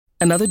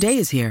Another day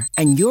is here,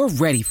 and you're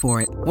ready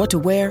for it. What to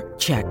wear?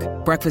 Check.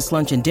 Breakfast,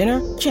 lunch, and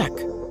dinner? Check.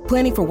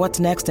 Planning for what's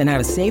next and how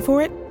to save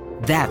for it?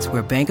 That's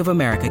where Bank of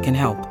America can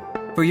help.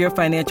 For your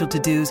financial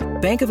to-dos,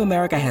 Bank of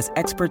America has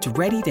experts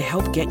ready to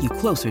help get you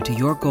closer to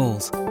your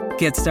goals.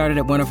 Get started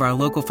at one of our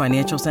local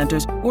financial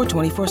centers or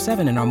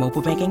 24/7 in our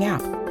mobile banking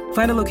app.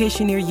 Find a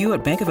location near you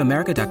at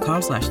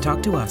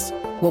bankofamerica.com/talktous.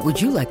 What would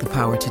you like the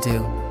power to do?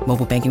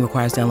 Mobile banking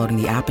requires downloading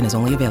the app and is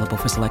only available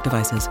for select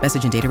devices.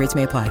 Message and data rates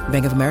may apply.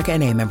 Bank of America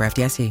N.A., member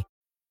FDIC.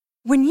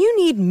 When you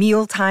need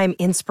mealtime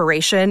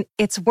inspiration,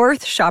 it's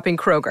worth shopping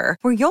Kroger,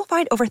 where you'll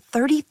find over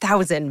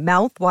 30,000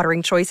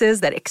 mouth-watering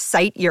choices that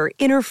excite your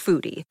inner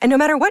foodie. And no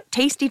matter what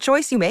tasty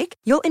choice you make,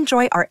 you'll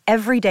enjoy our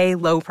everyday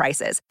low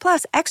prices,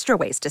 plus extra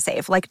ways to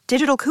save, like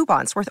digital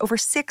coupons worth over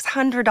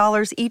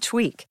 $600 each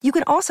week. You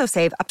can also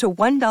save up to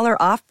 $1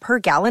 off per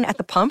gallon at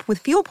the pump with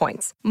fuel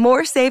points.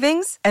 More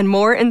savings and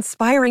more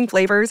inspiring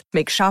flavors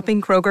make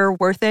shopping Kroger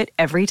worth it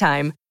every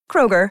time.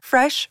 Kroger,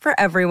 fresh for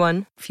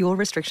everyone. Fuel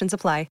restrictions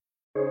apply.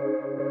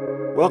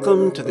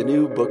 Welcome to the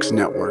New Books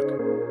Network.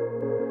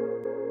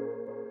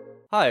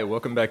 Hi,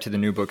 welcome back to the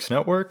New Books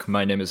Network.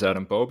 My name is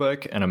Adam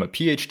Bobeck, and I'm a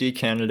PhD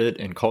candidate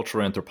in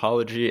cultural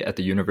anthropology at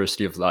the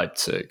University of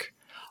Leipzig.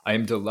 I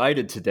am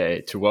delighted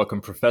today to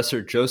welcome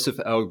Professor Joseph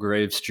L.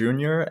 Graves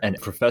Jr. and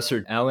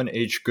Professor Alan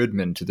H.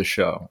 Goodman to the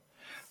show.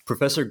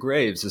 Professor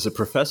Graves is a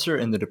professor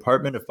in the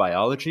Department of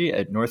Biology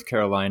at North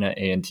Carolina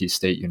A&T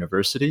State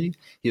University.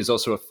 He is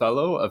also a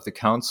fellow of the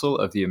Council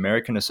of the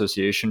American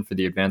Association for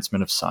the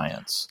Advancement of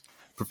Science.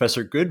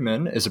 Professor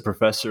Goodman is a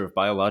professor of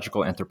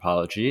biological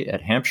anthropology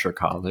at Hampshire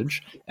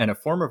College and a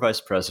former vice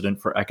president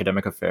for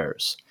academic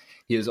affairs.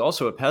 He is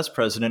also a past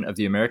president of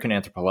the American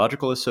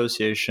Anthropological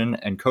Association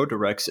and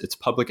co-directs its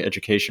public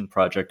education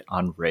project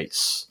on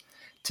race.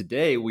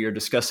 Today, we are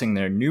discussing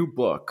their new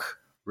book,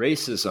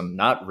 Racism,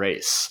 Not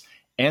Race: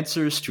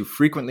 Answers to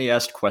Frequently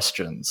Asked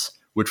Questions,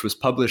 which was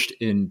published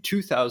in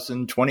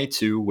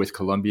 2022 with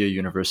Columbia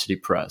University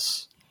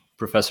Press.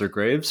 Professor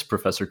Graves,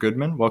 Professor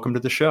Goodman, welcome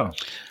to the show.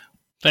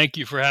 Thank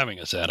you for having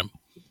us, Adam.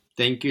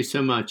 Thank you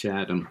so much,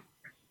 Adam.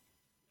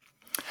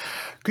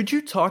 Could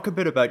you talk a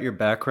bit about your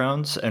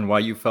backgrounds and why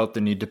you felt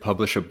the need to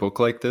publish a book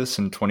like this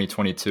in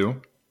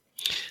 2022?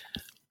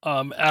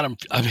 Adam,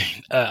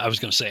 I was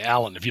going to say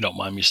Alan, if you don't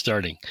mind me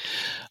starting.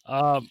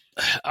 I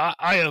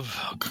have,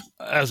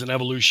 as an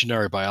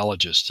evolutionary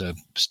biologist, have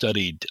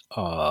studied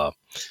the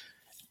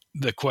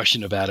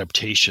question of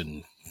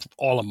adaptation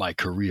all of my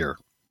career.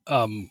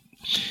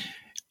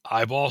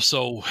 I've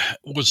also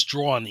was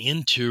drawn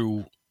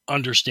into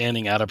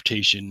understanding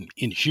adaptation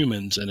in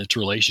humans and its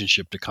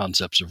relationship to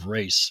concepts of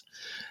race,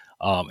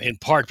 in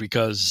part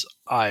because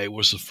I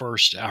was the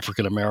first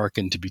African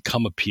American to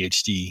become a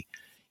PhD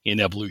in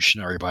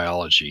evolutionary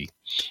biology,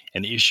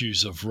 and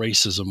issues of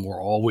racism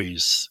were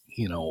always,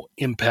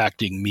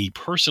 impacting me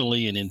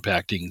personally and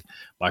impacting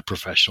my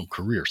professional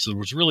career. So there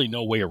was really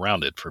no way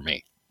around it for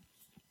me.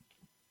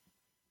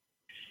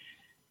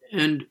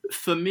 And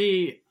for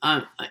me,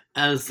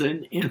 as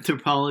an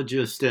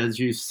anthropologist, as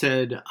you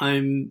said,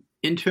 I'm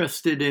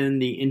interested in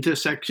the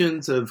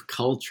intersections of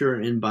culture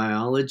and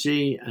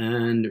biology,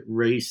 and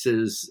race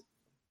is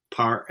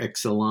par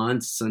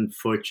excellence,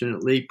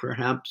 unfortunately,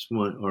 perhaps,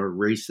 or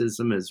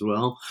racism as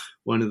well,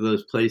 one of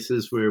those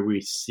places where we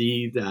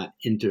see that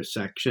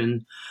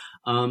intersection.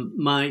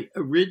 My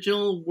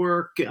original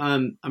work,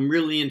 I'm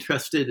really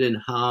interested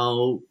in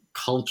how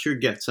culture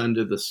gets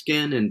under the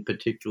skin, and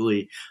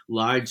particularly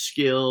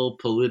large-scale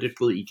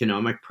political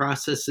economic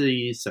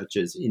processes such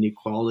as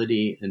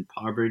inequality and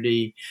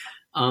poverty.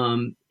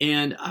 When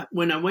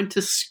I went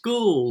to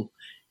school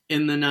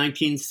in the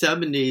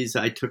 1970s,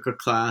 I took a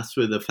class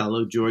with a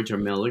fellow, George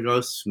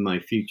Armelagos, my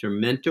future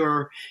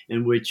mentor,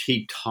 in which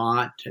he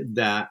taught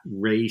that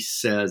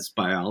race as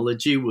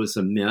biology was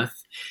a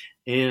myth.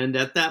 And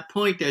at that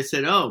point, I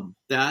said, oh,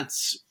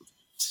 that's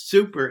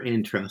super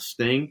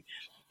interesting.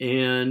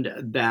 And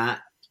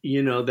that,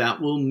 that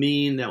will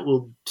mean that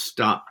we'll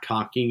stop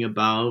talking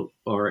about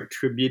or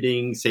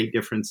attributing, say,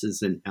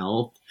 differences in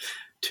health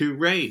to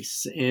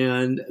race.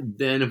 And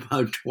then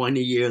about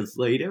 20 years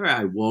later,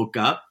 I woke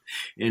up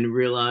and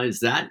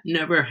realized that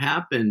never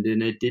happened.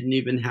 And it didn't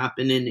even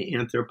happen in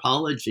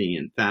anthropology.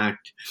 In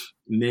fact,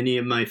 many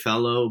of my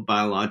fellow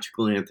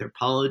biological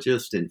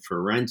anthropologists and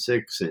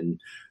forensics and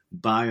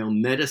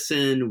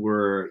biomedicine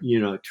were,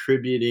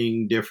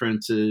 attributing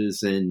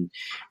differences in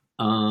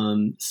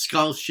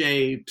skull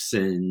shapes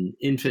and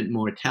infant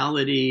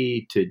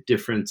mortality to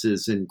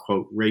differences in,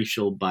 quote,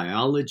 racial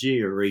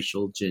biology or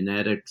racial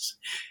genetics.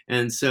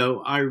 And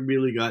so I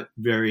really got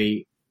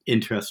very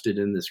interested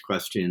in this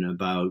question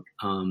about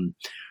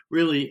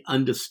really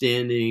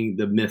understanding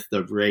the myth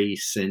of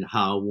race and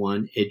how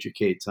one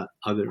educates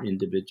other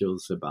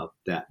individuals about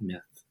that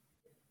myth.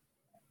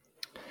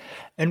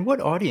 And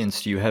what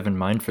audience do you have in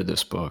mind for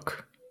this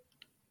book?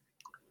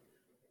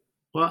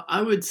 Well,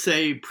 I would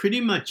say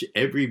pretty much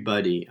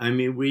everybody. I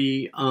mean,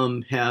 we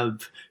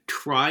have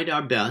tried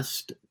our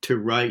best to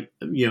write,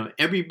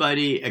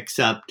 everybody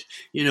except,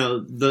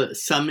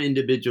 some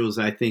individuals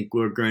I think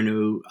we're going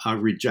to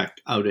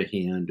reject out of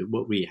hand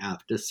what we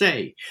have to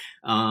say.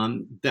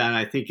 That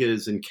I think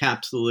is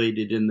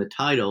encapsulated in the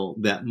title,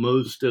 that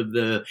most of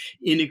the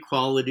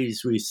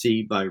inequalities we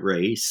see by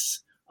race,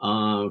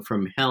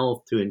 from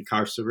health to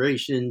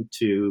incarceration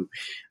to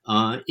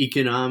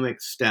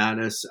economic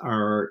status,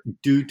 are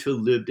due to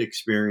lived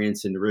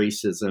experience and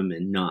racism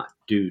and not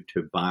due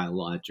to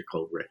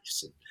biological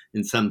race.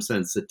 In some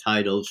sense, the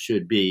title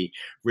should be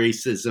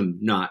Racism,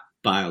 Not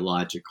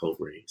Biological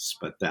Race,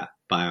 but that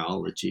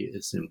biology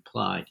is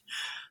implied.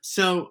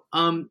 So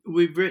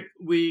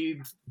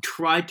we've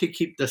tried to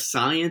keep the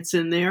science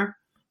in there.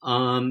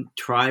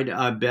 Tried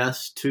our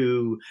best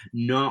to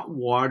not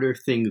water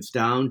things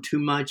down too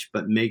much,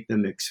 but make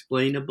them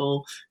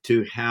explainable,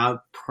 to have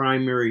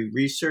primary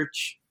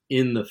research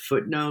in the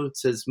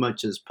footnotes as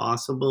much as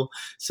possible,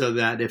 so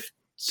that if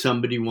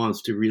somebody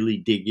wants to really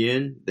dig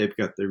in, they've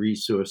got the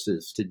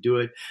resources to do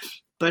it.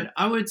 But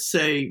I would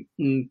say,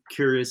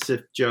 curious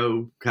if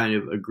Joe kind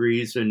of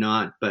agrees or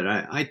not, but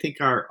I think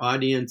our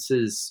audience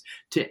is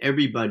to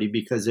everybody,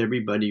 because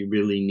everybody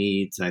really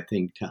needs, I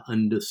think, to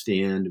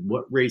understand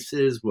what race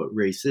is, what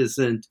race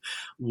isn't.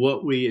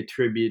 What we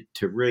attribute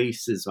to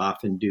race is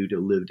often due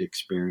to lived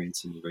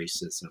experience and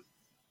racism.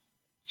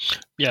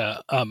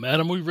 Yeah,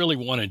 Adam, we really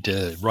wanted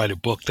to write a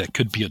book that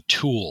could be a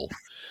tool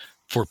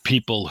for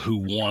people who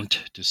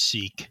want to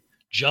seek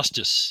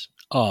justice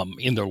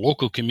in their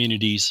local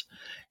communities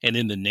and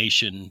in the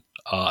nation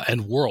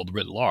and world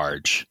writ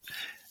large.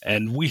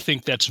 And we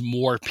think that's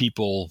more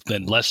people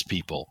than less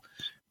people.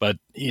 But,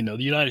 the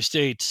United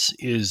States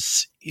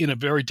is in a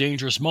very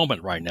dangerous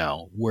moment right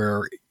now,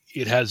 where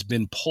it has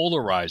been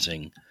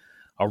polarizing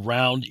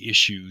around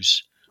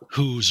issues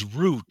whose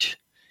root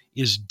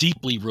is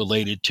deeply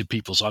related to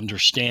people's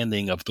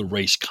understanding of the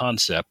race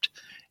concept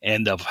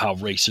and of how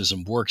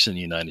racism works in the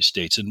United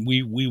States. And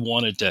we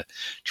wanted to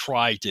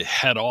try to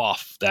head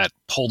off that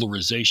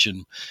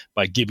polarization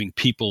by giving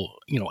people,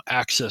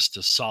 access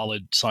to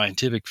solid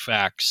scientific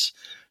facts,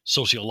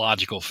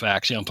 sociological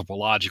facts,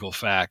 anthropological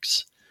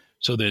facts,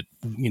 so that,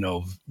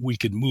 we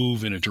could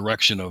move in a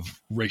direction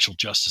of racial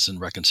justice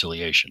and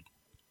reconciliation.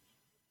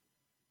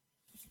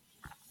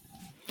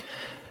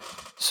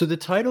 So the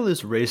title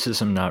is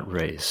Racism, Not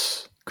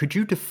Race. Could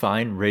you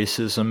define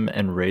racism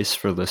and race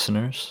for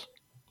listeners?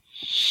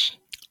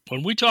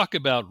 When we talk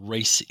about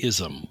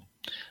racism,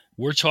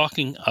 we're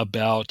talking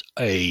about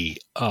a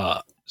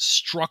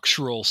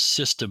structural,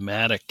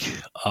 systematic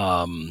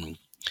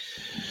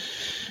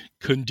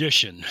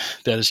condition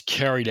that is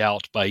carried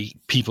out by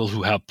people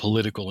who have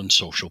political and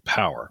social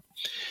power.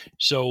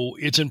 So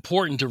it's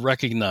important to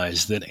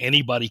recognize that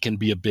anybody can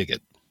be a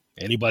bigot.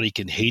 Anybody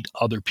can hate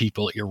other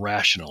people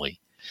irrationally.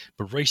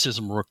 But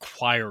racism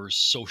requires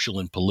social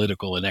and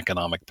political and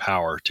economic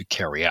power to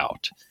carry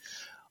out.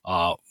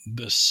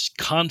 This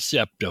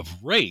concept of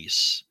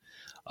race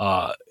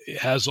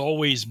has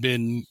always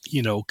been,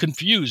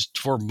 confused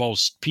for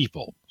most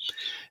people.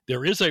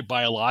 There is a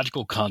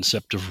biological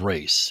concept of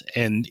race,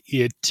 and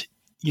it,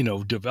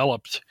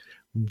 developed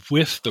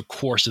with the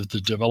course of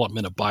the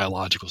development of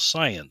biological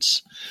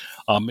science.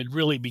 It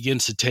really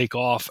begins to take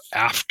off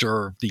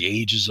after the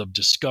ages of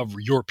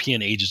discovery,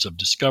 European ages of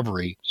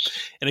discovery,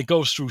 and it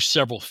goes through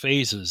several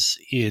phases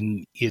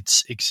in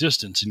its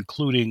existence,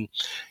 including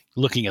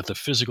looking at the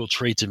physical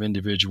traits of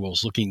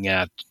individuals, looking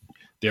at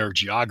their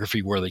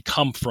geography, where they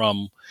come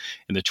from.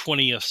 In the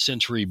 20th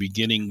century,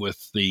 beginning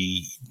with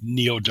the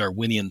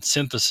neo-Darwinian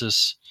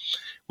synthesis,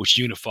 which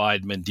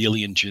unified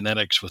Mendelian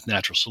genetics with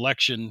natural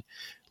selection,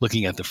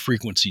 looking at the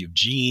frequency of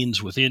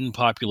genes within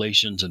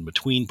populations and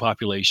between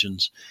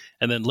populations.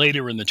 And then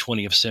later in the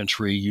 20th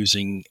century,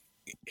 using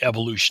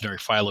evolutionary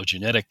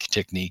phylogenetic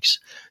techniques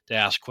to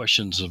ask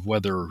questions of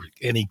whether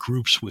any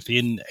groups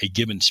within a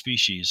given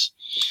species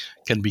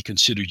can be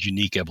considered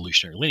unique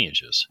evolutionary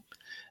lineages.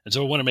 And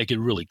so I want to make it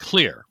really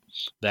clear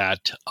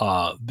that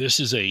this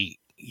is a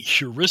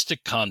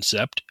heuristic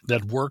concept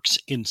that works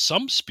in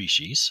some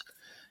species.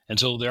 And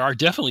so there are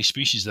definitely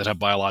species that have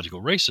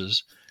biological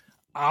races.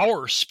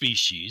 Our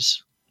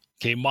species,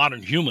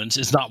 modern humans,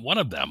 is not one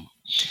of them.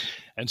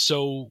 And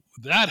so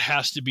that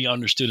has to be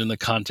understood in the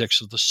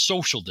context of the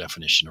social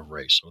definition of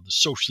race, or the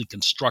socially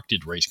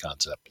constructed race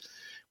concept,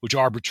 which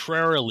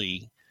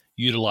arbitrarily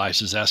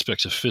utilizes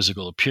aspects of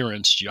physical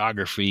appearance,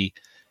 geography,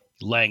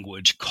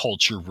 language,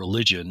 culture,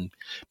 religion,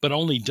 but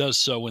only does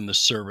so in the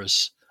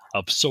service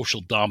of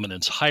social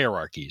dominance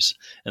hierarchies.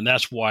 And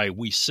that's why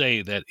we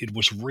say that it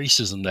was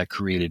racism that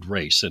created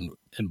race. And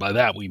by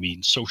that, we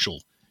mean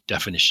social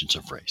definitions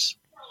of race.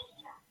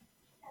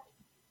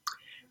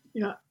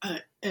 Yeah,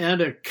 I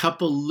add a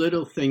couple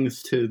little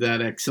things to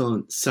that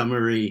excellent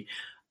summary.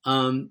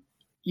 I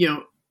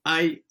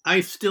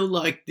still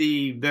like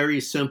the very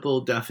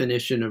simple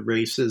definition of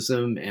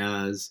racism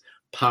as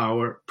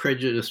power,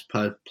 prejudice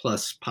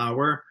plus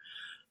power.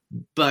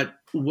 But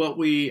what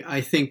we,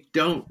 I think,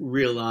 don't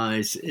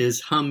realize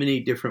is how many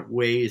different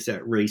ways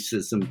that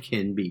racism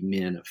can be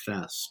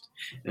manifest.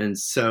 And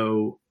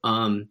so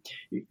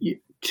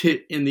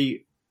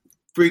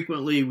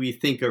frequently we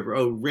think of,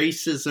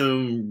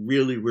 racism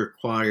really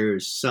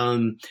requires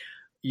some,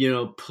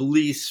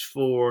 police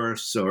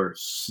force or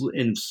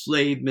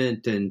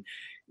enslavement, and,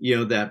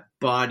 that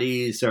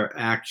bodies are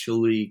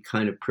actually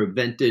kind of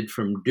prevented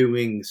from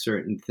doing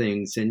certain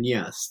things. And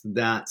yes,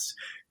 that's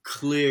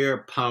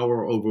clear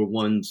power over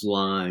one's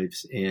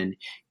lives and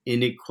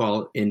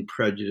inequality and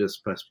prejudice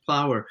plus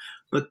power.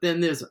 But then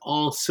there's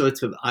all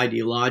sorts of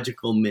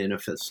ideological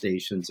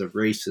manifestations of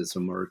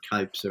racism or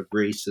types of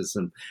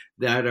racism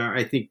that are,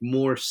 I think,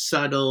 more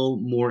subtle,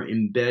 more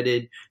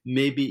embedded,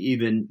 maybe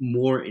even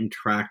more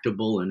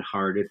intractable and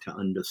harder to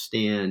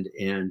understand.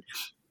 And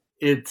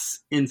it's,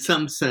 in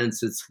some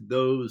sense, it's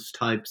those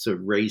types of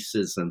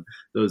racism,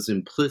 those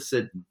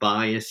implicit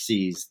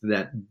biases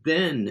that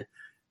then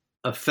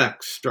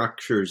affect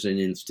structures and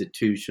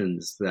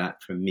institutions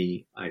that, for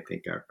me, I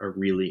think are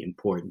really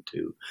important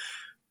to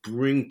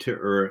bring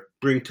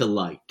to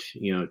light,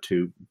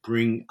 to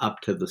bring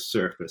up to the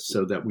surface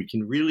so that we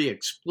can really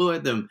explore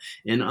them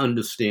and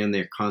understand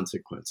their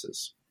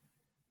consequences.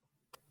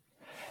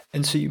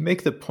 And so you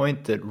make the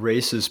point that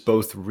race is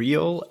both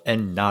real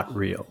and not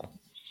real.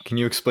 Can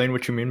you explain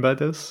what you mean by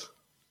this?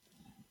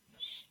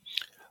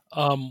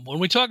 When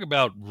we talk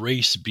about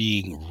race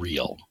being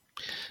real,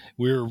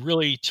 we're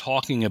really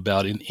talking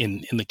about,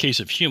 in the case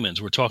of humans,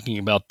 we're talking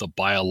about the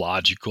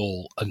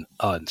biological,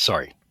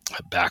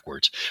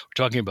 backwards.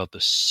 We're talking about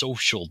the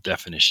social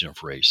definition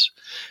of race,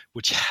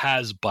 which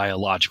has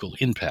biological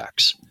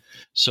impacts.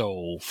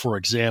 So, for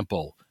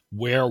example,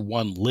 where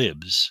one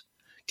lives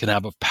can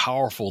have a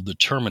powerful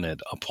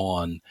determinant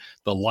upon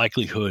the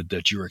likelihood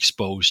that you're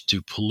exposed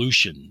to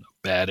pollution,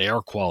 bad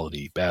air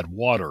quality, bad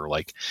water,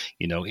 like,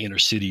 inner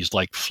cities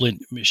like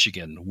Flint,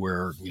 Michigan,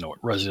 where,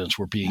 residents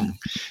were being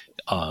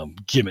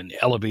given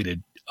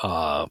elevated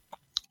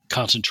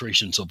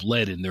concentrations of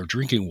lead in their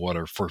drinking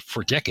water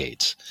for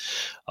decades.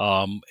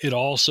 It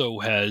also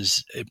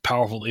has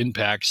powerful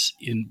impacts,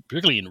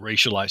 particularly in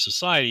racialized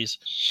societies,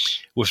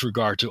 with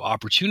regard to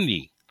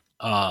opportunity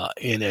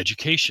in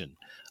education.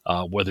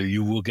 Whether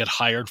you will get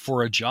hired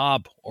for a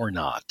job or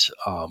not.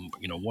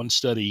 One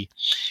study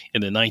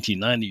in the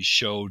 1990s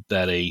showed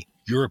that a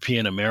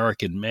European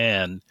American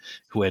man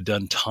who had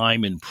done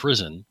time in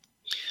prison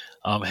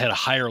had a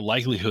higher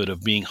likelihood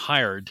of being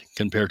hired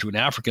compared to an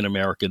African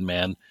American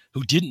man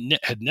who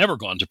had never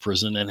gone to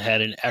prison and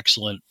had an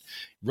excellent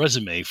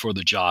resume for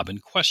the job in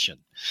question.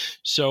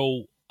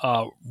 So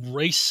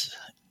race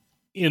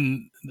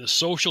in the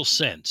social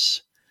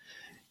sense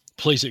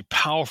plays a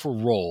powerful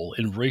role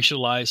in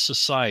racialized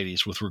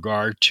societies with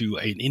regard to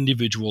an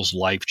individual's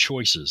life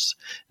choices.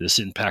 This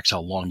impacts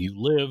how long you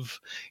live.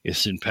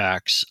 This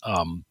impacts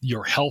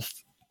your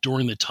health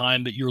during the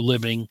time that you're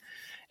living,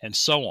 and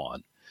so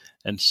on.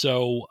 And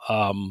so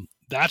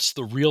that's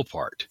the real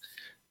part.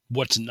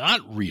 What's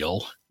not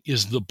real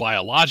is the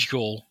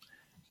biological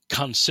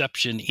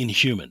conception in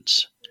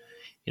humans.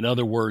 In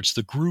other words,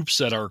 the groups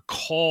that are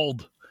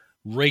called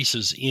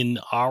races in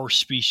our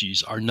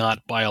species are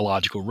not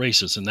biological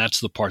races, and that's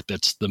the part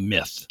that's the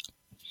myth.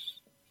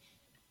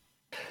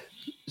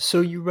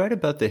 So you write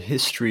about the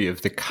history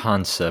of the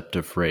concept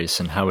of race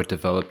and how it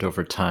developed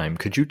over time.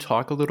 Could you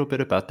talk a little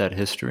bit about that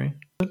history?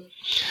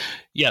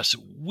 Yes,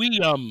 we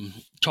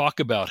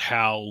talk about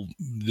how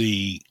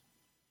the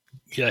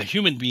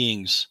human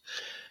beings,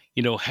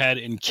 had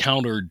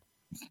encountered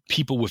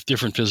people with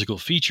different physical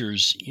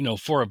features,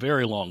 for a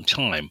very long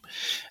time.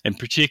 And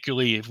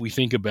particularly if we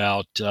think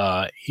about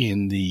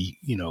in the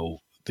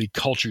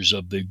cultures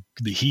of the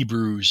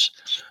Hebrews,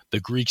 the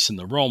Greeks, and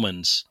the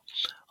Romans,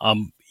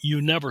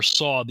 you never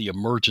saw the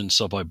emergence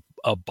of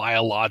a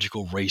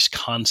biological race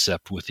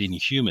concept within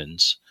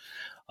humans.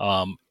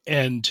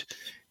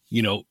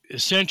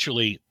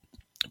 Essentially,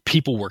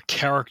 people were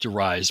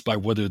characterized by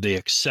whether they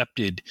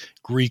accepted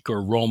Greek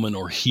or Roman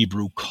or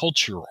Hebrew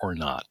culture or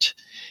not.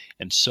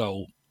 And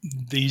so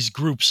these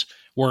groups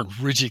weren't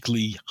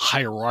rigidly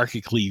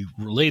hierarchically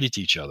related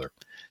to each other.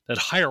 That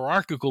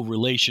hierarchical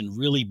relation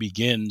really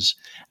begins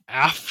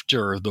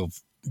after the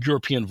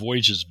European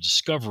voyages of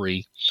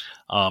discovery,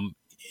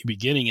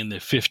 beginning in the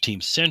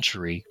 15th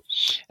century,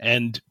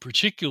 and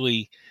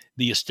particularly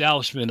the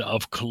establishment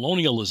of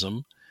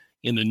colonialism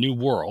in the New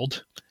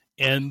World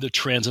and the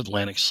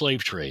transatlantic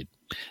slave trade.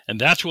 And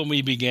that's when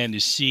we began to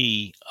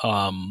see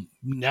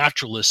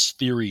naturalist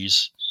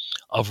theories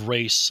of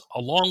race,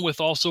 along with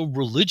also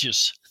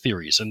religious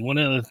theories. And one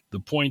of the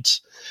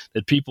points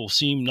that people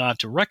seem not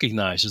to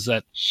recognize is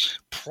that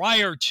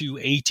prior to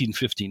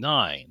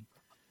 1859,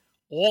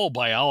 all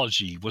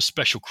biology was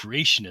special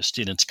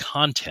creationist in its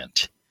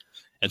content.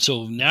 And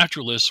so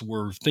naturalists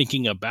were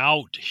thinking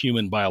about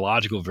human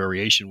biological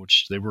variation,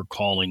 which they were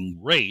calling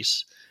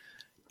race,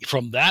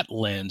 from that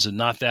lens and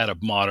not that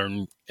of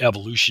modern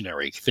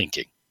evolutionary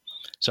thinking.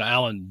 So,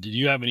 Alan, did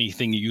you have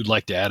anything that you'd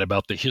like to add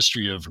about the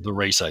history of the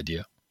race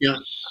idea? Yeah.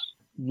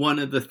 one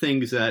of the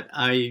things that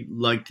I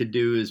like to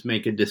do is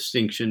make a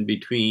distinction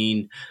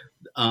between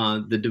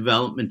the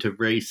development of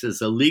race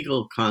as a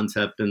legal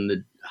concept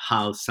and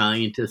how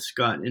scientists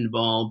got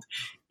involved.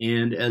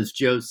 And as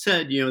Joe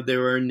said,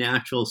 there are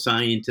natural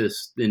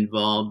scientists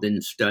involved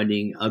in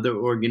studying other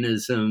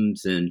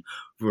organisms and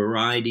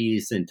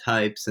varieties and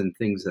types and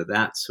things of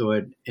that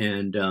sort.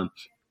 And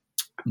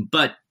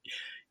but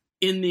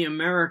in the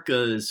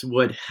Americas,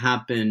 what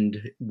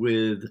happened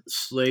with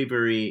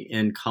slavery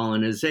and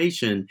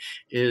colonization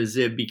is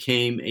it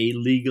became a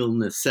legal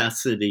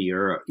necessity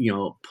or,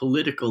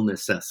 political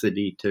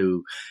necessity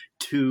to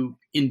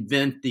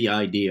invent the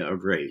idea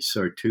of race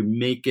or to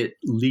make it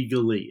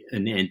legally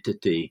an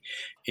entity.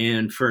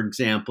 And for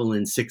example,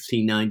 in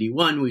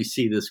 1691, we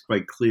see this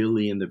quite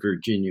clearly in the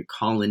Virginia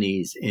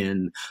colonies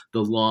in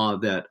the law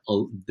that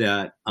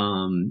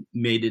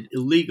made it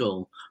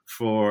illegal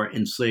for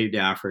enslaved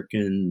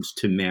Africans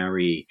to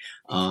marry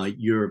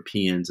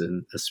Europeans,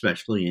 and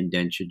especially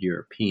indentured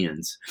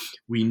Europeans.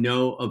 We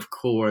know, of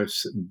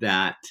course,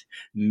 that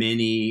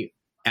many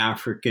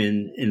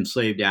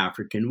enslaved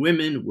African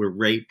women were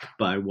raped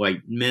by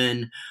white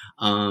men.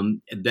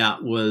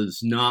 That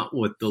was not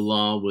what the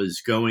law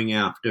was going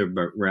after,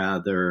 but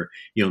rather,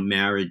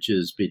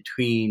 marriages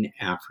between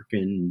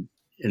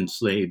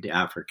enslaved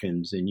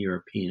Africans and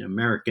European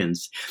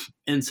Americans.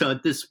 And so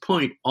at this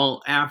point,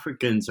 all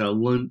Africans are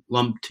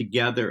lumped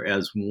together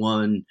as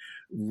one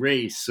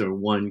race or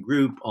one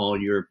group.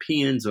 All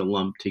Europeans are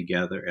lumped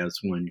together as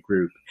one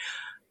group.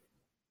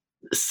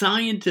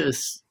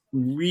 Scientists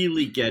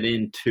really get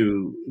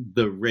into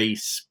the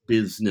race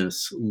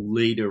business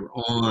later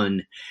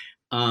on.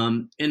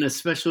 And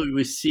especially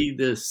we see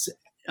this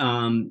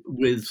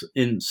with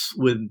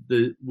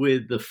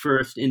the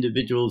first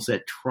individuals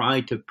that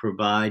try to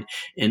provide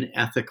an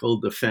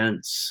ethical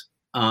defense,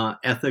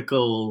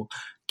 ethical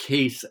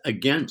case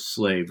against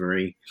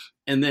slavery,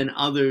 and then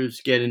others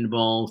get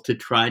involved to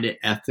try to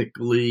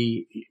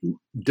ethically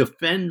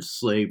defend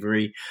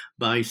slavery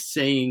by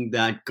saying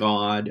that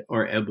God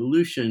or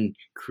evolution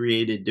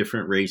created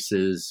different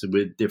races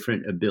with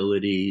different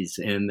abilities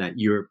and that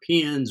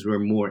Europeans were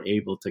more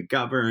able to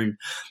govern.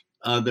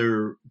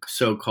 Other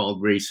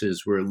so-called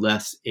races were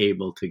less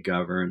able to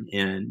govern.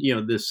 And,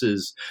 this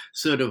is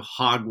sort of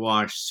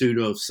hogwash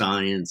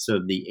pseudoscience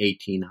of the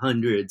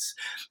 1800s.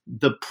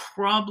 The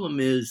problem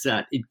is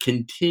that it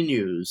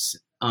continues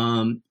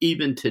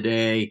even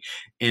today.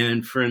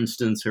 And for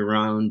instance,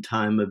 around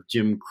time of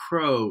Jim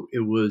Crow,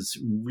 it was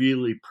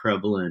really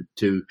prevalent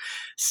to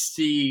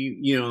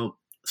see,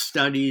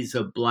 studies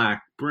of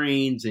Black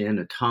brains,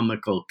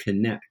 anatomical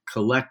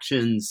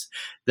collections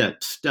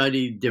that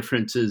studied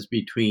differences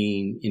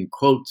between, in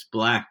quotes,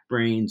 Black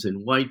brains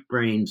and white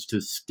brains,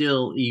 to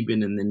still,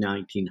 even in the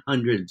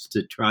 1900s,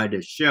 to try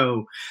to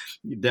show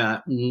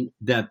that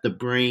the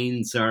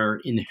brains are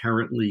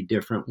inherently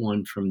different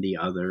one from the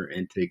other,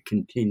 and to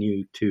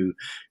continue to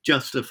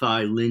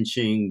justify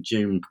lynching,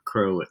 Jim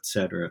Crow, et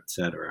cetera, et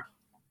cetera.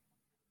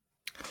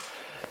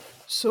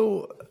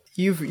 So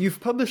you've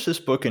published this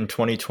book in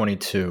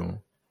 2022,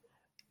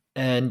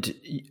 and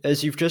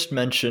as you've just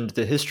mentioned,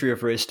 the history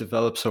of race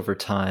develops over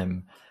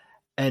time.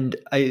 And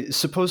I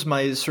suppose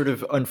my sort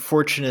of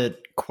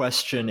unfortunate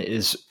question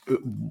is,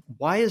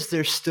 why is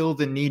there still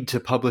the need to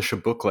publish a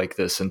book like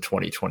this in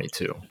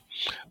 2022?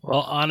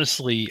 Well,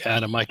 honestly,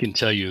 Adam, I can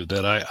tell you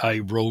that I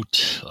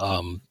wrote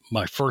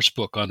my first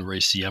book on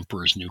race, The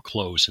Emperor's New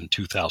Clothes, in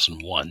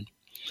 2001.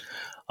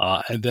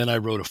 And then I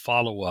wrote a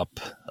follow-up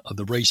of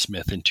The Race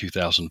Myth in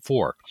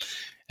 2004.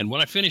 And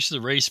when I finished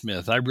The Race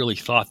Myth, I really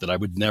thought that I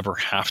would never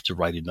have to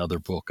write another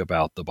book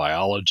about the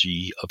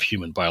biology of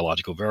human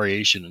biological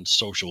variation and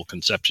social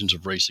conceptions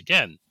of race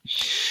again.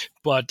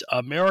 But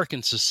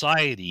American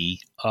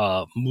society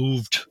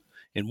moved,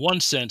 in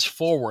one sense,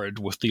 forward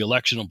with the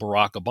election of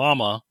Barack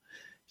Obama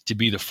to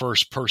be the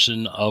first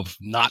person of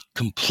not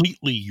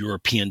completely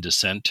European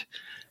descent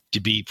to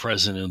be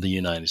president of the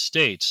United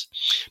States.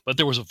 But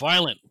there was a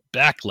violent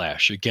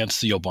backlash against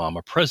the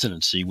Obama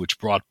presidency, which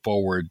brought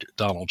forward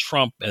Donald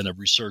Trump and a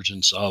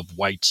resurgence of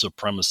white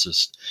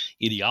supremacist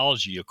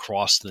ideology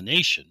across the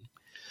nation.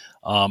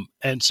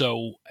 And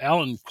so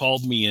Alan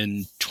called me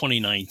in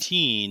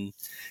 2019,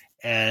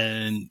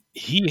 and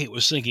he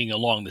was thinking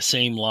along the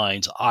same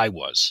lines I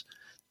was,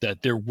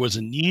 that there was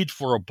a need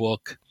for a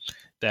book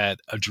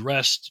that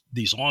addressed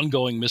these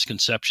ongoing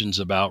misconceptions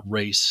about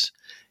race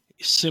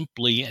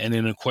simply and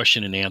in a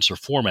question and answer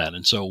format.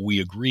 And so we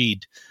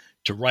agreed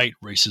to write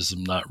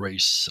Racism, Not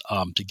Race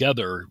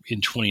together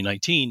in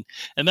 2019.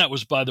 And that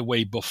was, by the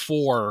way,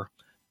 before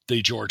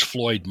the George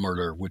Floyd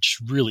murder, which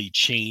really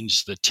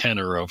changed the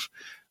tenor of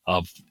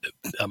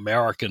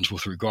Americans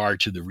with regard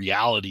to the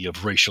reality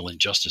of racial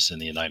injustice in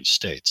the United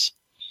States.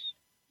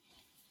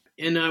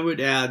 And I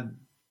would add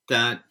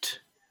that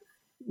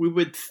we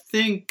would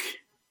think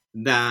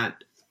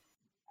that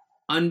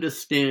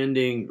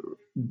understanding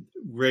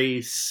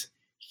race,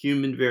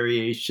 human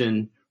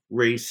variation,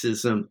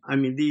 racism,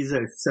 these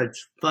are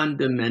such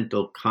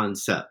fundamental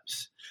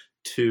concepts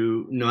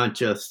to not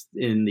just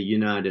in the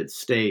United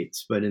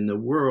States, but in the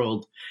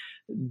world,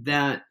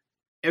 that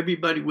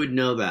everybody would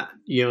know that.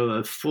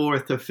 A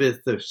fourth or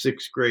fifth or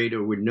sixth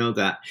grader would know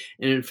that.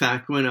 And in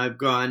fact, when I've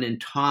gone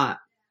and taught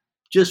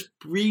just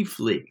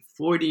briefly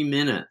 40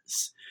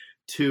 minutes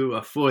to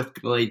a fourth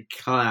grade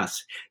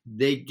class,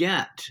 they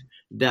get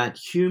that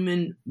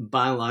human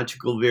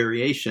biological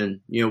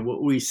variation.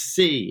 What we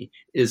see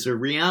is a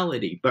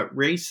reality, but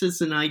race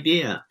is an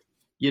idea.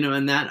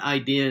 And that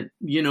idea,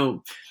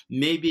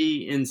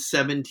 maybe in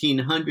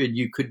 1700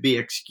 you could be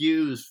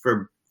excused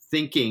for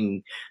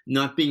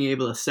not being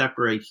able to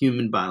separate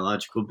human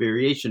biological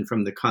variation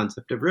from the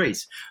concept of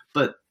race.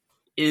 But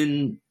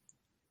in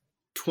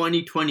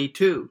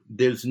 2022,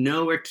 there's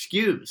no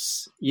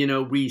excuse.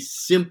 We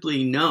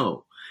simply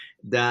know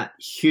that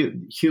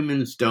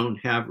humans don't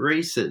have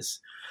races.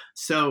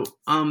 So,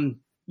 I'm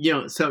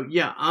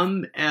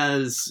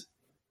as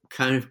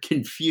kind of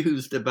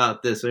confused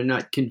about this, or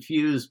not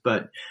confused,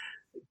 but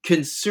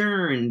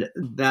concerned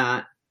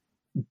that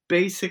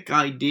basic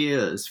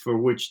ideas for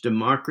which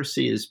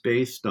democracy is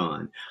based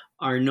on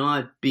are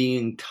not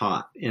being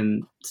taught.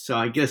 And so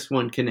I guess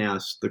one can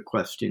ask the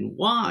question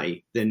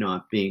why they're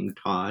not being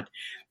taught.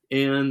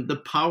 And the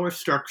power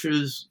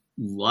structures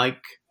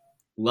like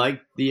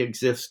the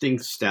existing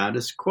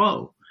status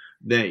quo,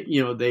 they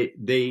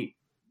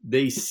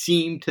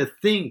seem to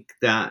think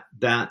that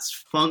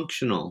that's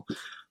functional.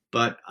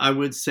 But I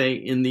would say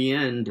in the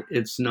end,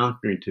 it's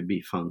not going to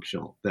be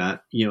functional.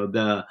 That,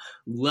 the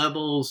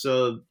levels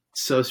of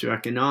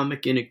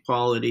socioeconomic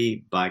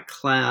inequality by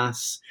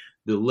class,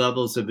 the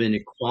levels of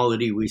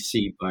inequality we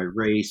see by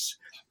race,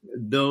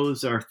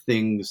 those are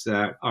things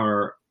that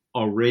are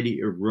already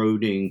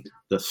eroding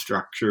the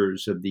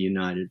structures of the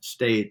United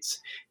States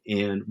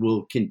and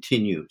will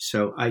continue.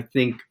 So I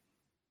think,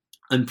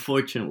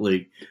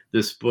 unfortunately,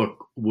 this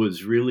book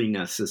was really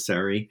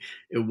necessary.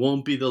 It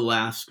won't be the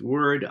last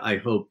word. I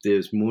hope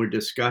there's more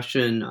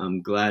discussion.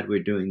 I'm glad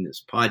we're doing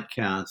this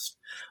podcast.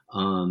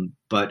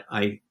 But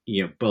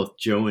both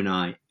Joe and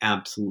I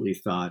absolutely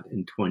thought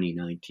in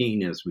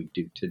 2019, as we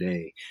do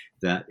today,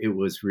 that it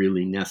was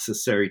really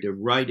necessary to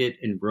write it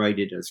and write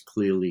it as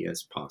clearly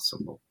as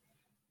possible.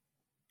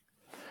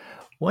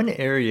 One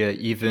area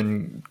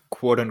even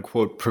quote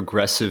unquote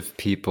progressive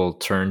people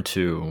turn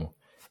to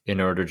in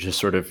order to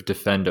sort of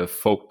defend a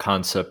folk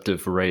concept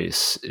of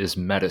race is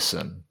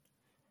medicine.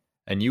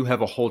 And you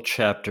have a whole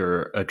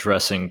chapter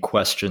addressing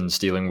questions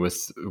dealing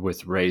with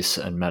race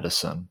and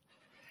medicine.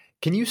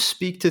 Can you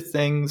speak to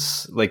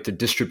things like the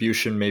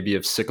distribution maybe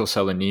of sickle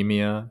cell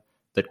anemia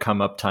that come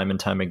up time and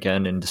time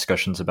again in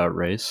discussions about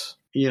race?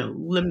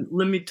 Let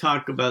me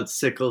talk about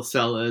sickle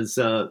cell as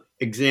an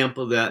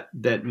example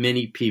that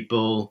many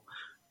people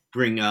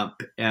bring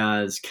up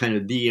as kind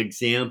of the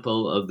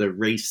example of the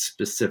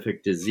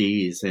race-specific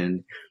disease.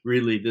 And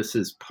really, this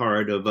is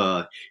part of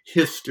a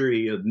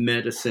history of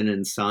medicine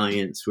and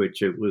science,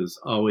 which it was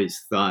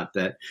always thought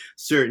that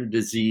certain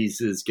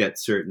diseases get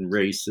certain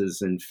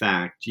races. In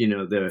fact,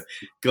 there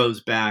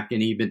goes back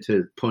and even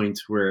to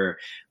points where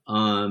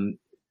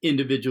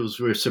individuals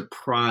were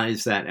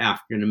surprised that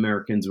African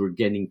Americans were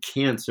getting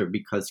cancer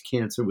because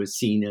cancer was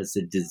seen as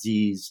a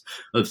disease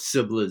of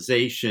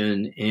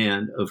civilization.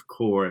 And of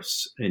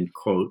course, in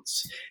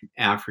quotes,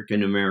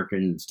 African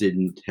Americans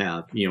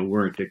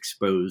weren't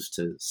exposed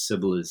to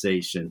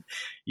civilization.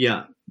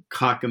 Yeah,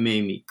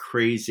 cockamamie,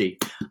 crazy.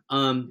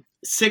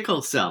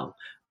 Sickle cell.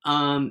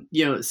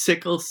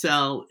 Sickle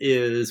cell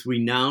we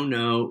now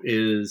know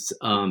is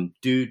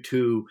due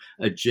to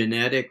a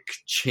genetic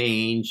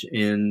change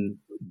in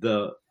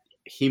the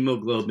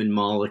hemoglobin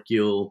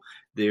molecule.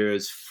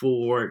 There's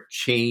 4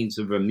 chains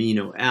of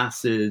amino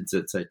acids.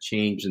 It's a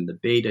change in the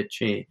beta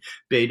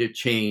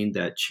chain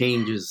that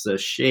changes the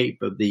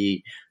shape of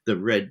the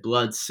red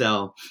blood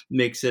cell,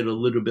 makes it a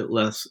little bit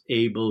less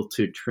able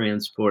to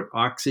transport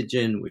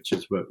oxygen, which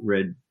is what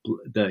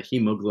the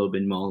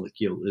hemoglobin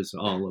molecule is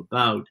all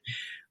about.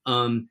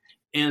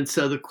 And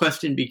so the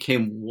question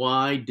became,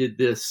 why did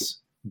this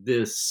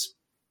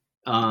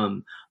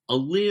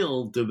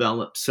allele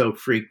develop so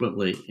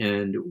frequently,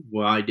 and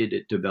why did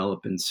it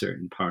develop in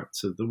certain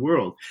parts of the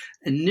world?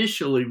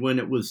 Initially, when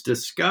it was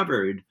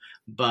discovered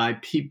by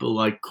people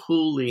like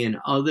Cooley and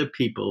other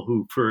people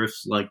who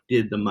first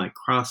did the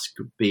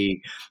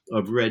microscopy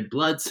of red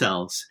blood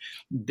cells,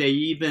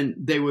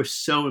 they were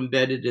so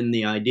embedded in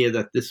the idea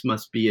that this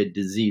must be a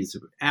disease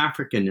of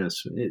Africanness,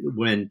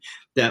 when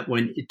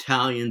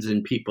Italians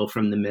and people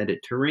from the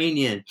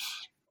Mediterranean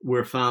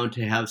were found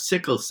to have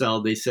sickle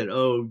cell, they said,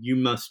 oh, you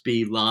must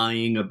be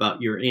lying about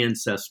your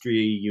ancestry.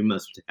 You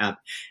must have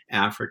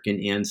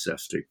African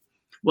ancestry.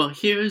 Well,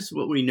 here's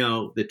what we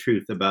know the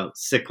truth about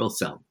sickle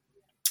cell,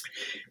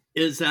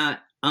 is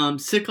that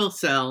sickle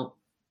cell,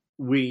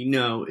 we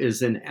know,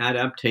 is an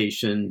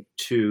adaptation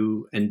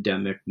to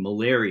endemic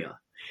malaria.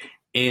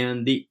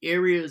 And the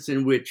areas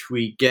in which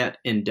we get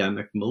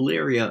endemic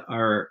malaria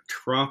are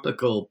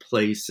tropical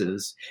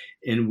places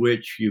in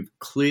which you've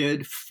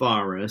cleared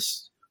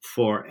forests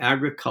for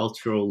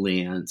agricultural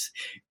lands,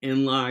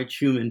 and large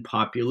human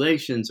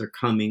populations are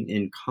coming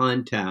in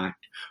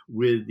contact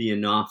with the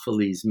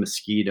Anopheles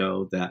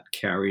mosquito that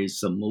carries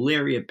the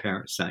malaria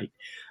parasite.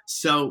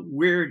 So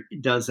where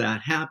does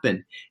that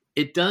happen?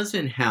 It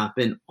doesn't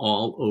happen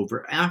all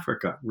over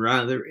Africa.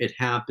 Rather, it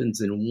happens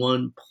in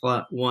one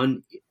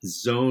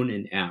zone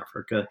in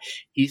Africa,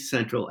 East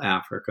Central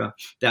Africa,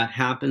 that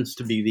happens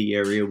to be the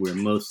area where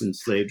most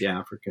enslaved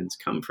Africans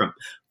come from.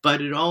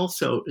 But it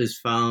also is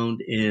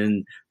found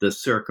in the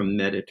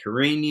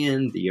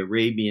circum-Mediterranean, the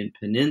Arabian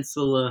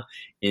Peninsula,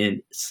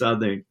 in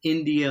southern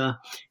India,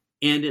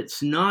 and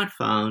it's not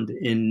found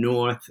in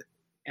North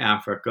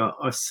Africa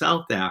or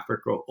South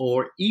Africa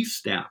or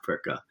East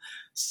Africa.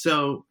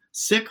 So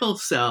sickle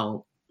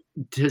cell,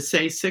 to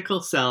say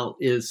sickle cell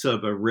is sort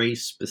of a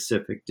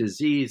race-specific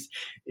disease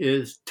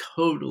is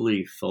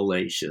totally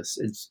fallacious.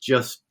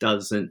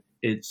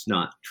 It's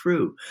not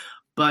true.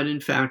 But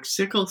in fact,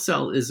 sickle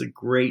cell is a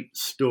great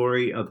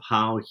story of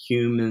how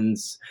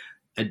humans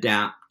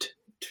adapt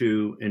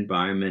to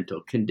environmental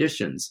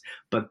conditions,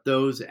 but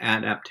those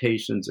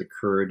adaptations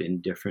occurred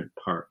in different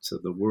parts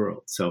of the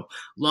world. So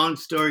long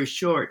story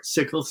short,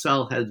 sickle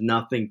cell has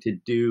nothing to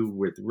do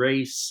with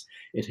race.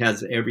 It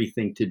has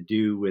everything to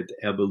do with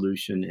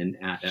evolution and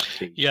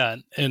adaptation. Yeah,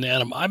 and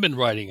Adam, I've been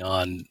writing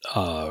on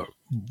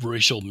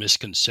racial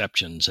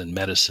misconceptions in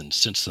medicine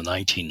since the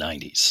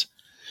 1990s.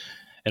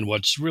 And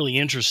what's really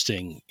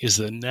interesting is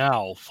that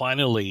now,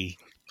 finally,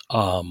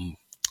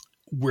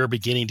 we're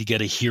beginning to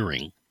get a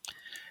hearing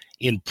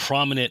in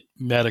prominent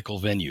medical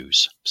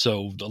venues.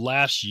 So the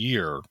last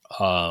year,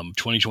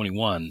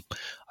 2021,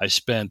 I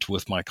spent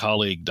with my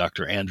colleague,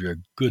 Dr. Andrea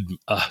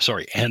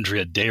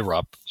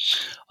Dayrup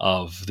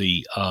of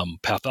the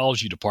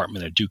pathology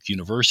department at Duke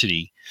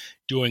University,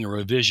 doing a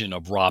revision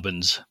of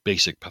Robbins'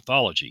 Basic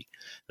Pathology.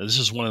 Now, this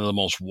is one of the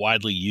most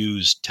widely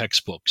used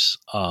textbooks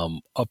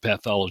of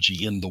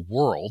pathology in the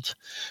world.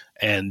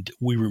 And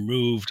we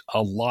removed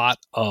a lot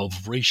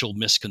of racial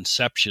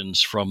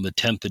misconceptions from the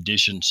 10th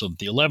edition. So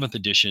the 11th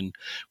edition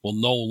will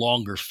no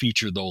longer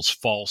feature those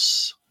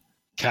false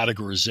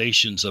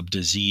categorizations of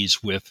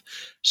disease with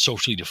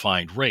socially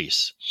defined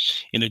race.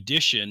 In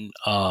addition,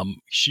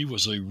 she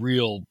was a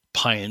real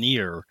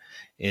pioneer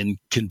in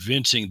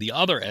convincing the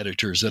other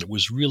editors that it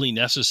was really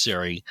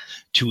necessary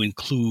to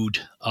include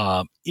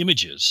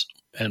images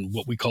and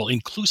what we call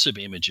inclusive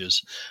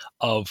images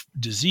of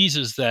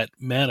diseases that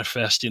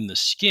manifest in the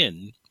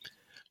skin,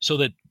 so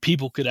that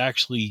people could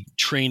actually,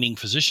 training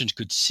physicians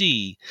could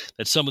see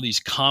that some of these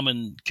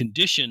common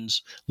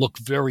conditions look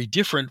very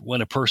different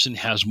when a person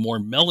has more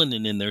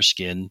melanin in their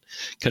skin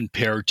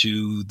compared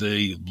to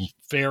the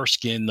fair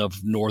skin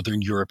of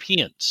Northern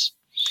Europeans.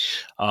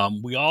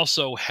 We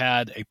also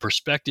had a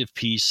perspective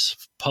piece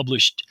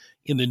published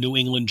in the New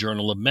England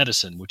Journal of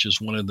Medicine, which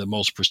is one of the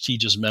most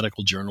prestigious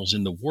medical journals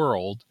in the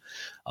world,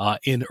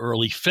 in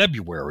early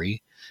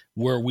February,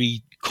 where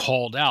we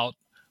called out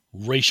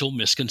racial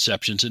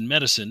misconceptions in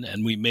medicine,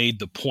 and we made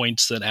the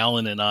points that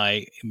Alan and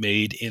I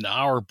made in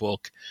our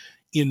book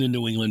in the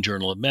New England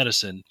Journal of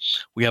Medicine.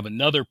 We have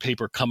another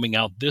paper coming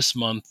out this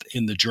month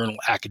in the journal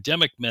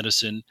Academic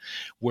Medicine,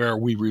 where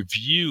we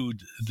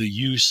reviewed the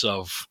use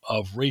of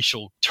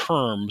racial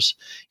terms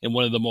in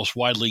one of the most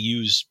widely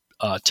used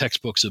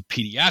textbooks of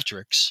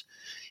pediatrics,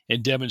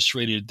 and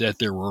demonstrated that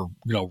there were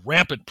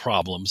rampant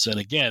problems, and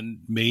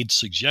again made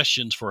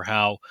suggestions for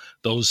how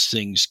those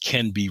things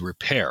can be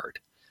repaired.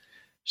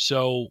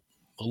 So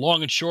the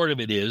long and short of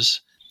it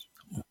is,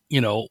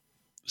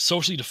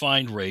 socially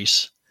defined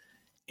race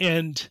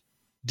and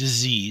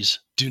disease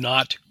do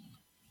not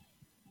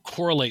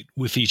correlate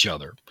with each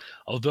other.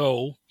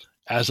 Although,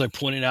 as I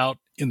pointed out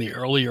in the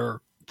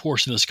earlier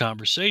portion of this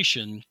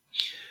conversation,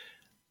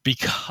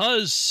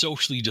 because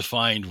socially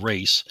defined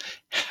race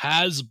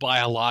has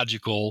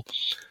biological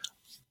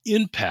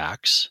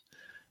impacts,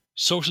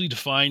 socially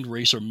defined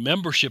race or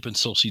membership in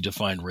socially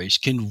defined race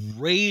can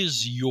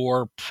raise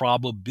your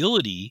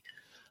probability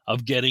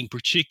of getting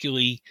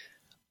particularly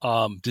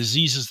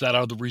diseases that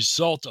are the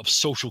result of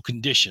social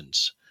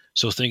conditions.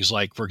 So things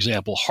like, for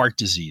example, heart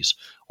disease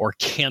or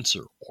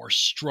cancer or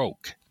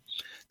stroke.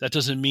 That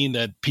doesn't mean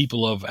that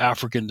people of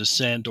African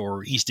descent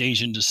or East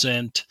Asian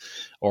descent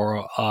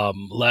or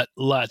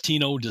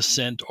Latino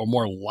descent are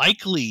more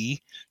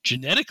likely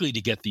genetically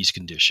to get these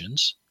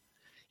conditions.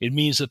 It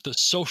means that the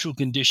social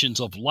conditions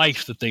of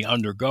life that they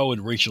undergo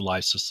in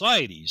racialized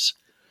societies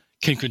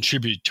can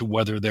contribute to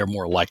whether they're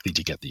more likely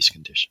to get these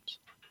conditions.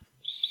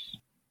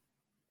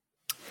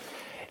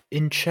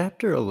 In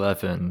Chapter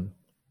 11,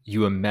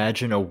 you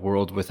imagine a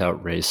world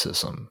without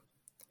racism.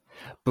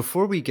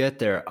 Before we get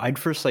there, I'd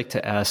first like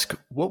to ask,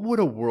 what would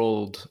a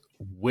world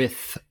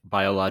with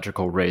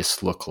biological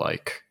race look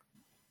like?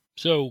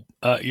 So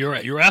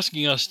you're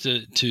asking us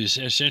to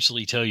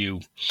essentially tell you,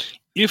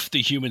 if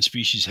the human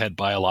species had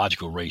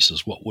biological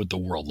races, what would the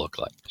world look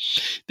like?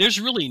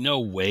 There's really no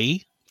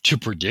way to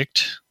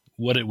predict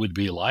what it would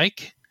be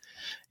like.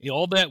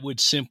 All that would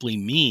simply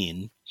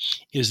mean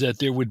is that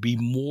there would be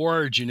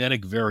more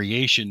genetic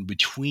variation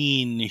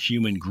between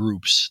human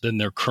groups than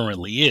there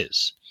currently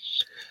is.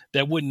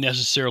 that wouldn't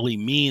necessarily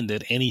mean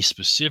that any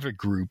specific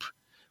group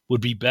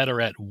would be better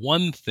at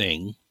one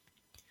thing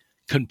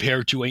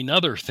compared to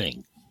another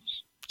thing.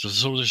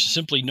 So there's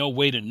simply no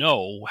way to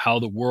know how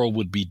the world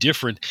would be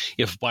different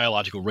if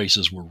biological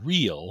races were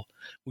real.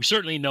 We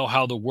certainly know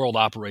how the world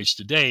operates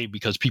today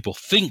because people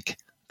think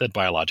that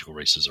biological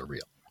races are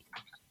real.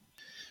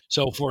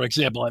 So, for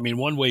example,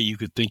 one way you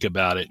could think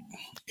about it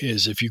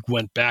is if you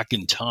went back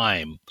in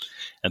time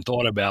and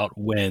thought about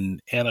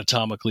when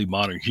anatomically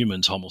modern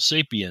humans, Homo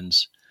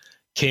sapiens,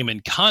 came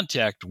in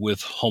contact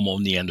with Homo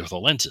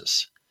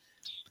neanderthalensis.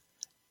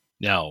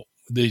 Now,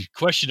 the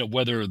question of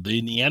whether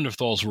the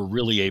Neanderthals were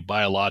really a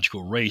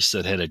biological race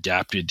that had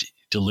adapted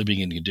to living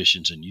in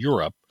conditions in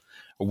Europe,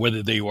 or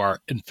whether they are,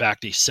 in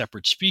fact, a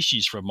separate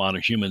species from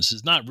modern humans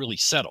is not really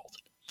settled.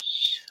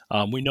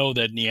 We know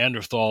that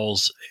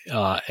Neanderthals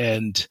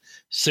and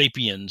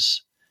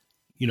sapiens,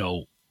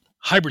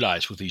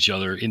 hybridized with each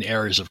other in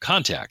areas of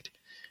contact.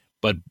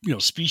 But,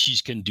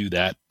 species can do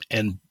that.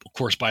 And, of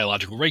course,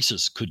 biological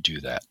races could do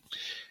that.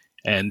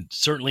 And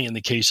certainly in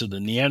the case of the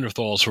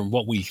Neanderthals, from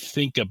what we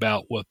think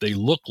about what they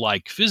look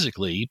like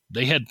physically,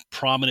 they had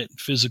prominent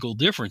physical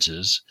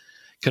differences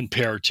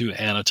compared to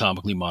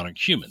anatomically modern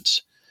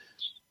humans.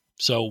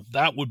 So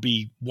that would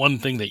be one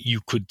thing that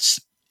you could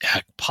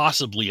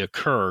possibly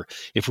occur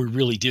if we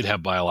really did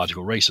have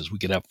biological races. We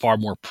could have far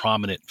more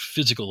prominent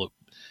physical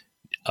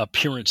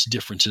appearance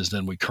differences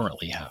than we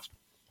currently have.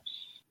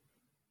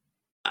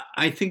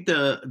 I think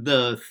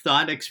the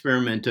thought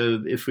experiment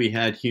of if we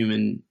had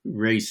human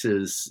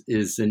races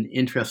is an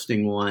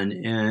interesting one.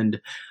 And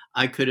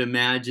I could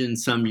imagine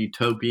some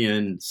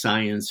utopian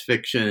science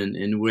fiction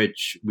in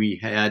which we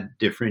had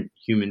different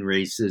human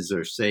races,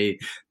 or say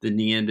the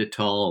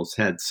Neanderthals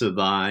had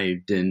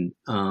survived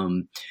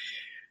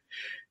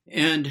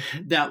and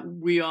that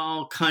we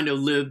all kind of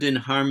lived in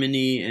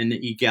harmony and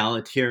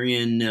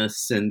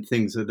egalitarianness and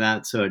things of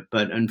that sort.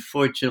 But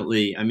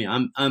unfortunately, I'm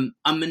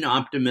an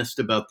optimist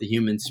about the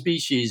human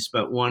species.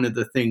 But one of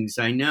the things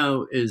I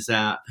know is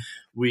that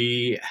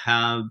we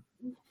have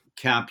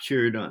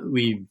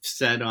we've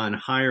set on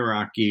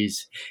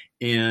hierarchies,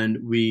 and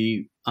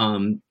we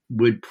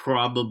would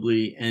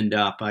probably end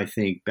up, I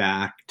think,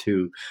 back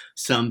to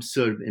some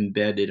sort of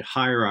embedded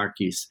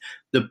hierarchies.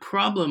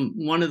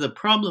 One of the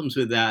problems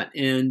with that,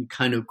 and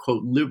kind of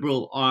quote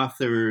liberal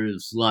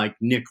authors like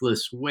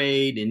Nicholas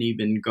Wade, and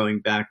even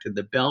going back to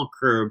the bell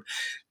curve,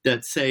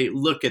 that say,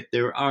 look,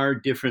 there are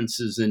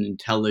differences in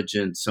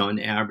intelligence on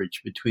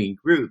average between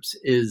groups,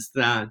 is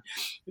that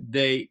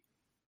they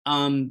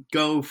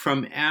go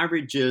from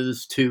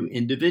averages to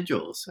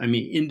individuals.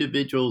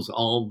 Individuals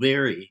all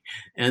vary.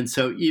 And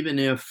so even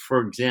if,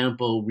 for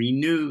example, we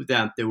knew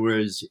that there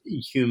was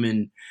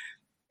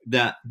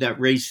that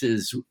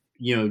races,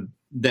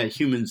 that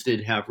humans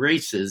did have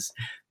races,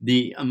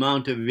 the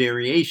amount of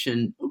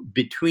variation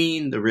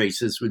between the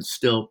races would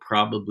still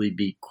probably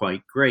be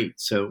quite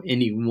great. So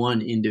any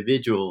one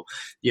individual,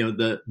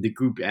 the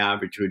group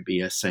average would be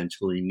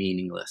essentially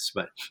meaningless.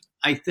 But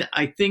I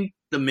think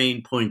the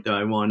main point that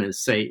I want to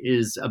say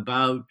is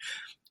about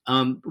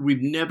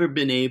we've never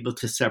been able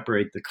to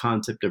separate the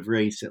concept of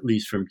race, at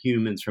least from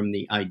humans, from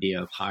the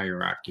idea of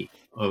hierarchy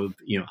of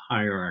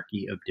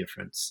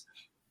difference.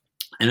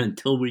 And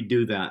until we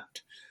do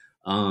that,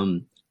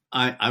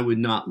 I would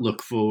not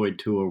look forward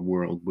to a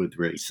world with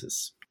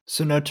races.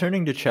 So now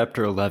turning to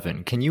Chapter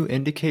 11, can you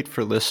indicate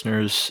for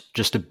listeners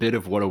just a bit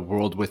of what a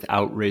world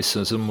without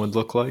racism would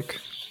look like?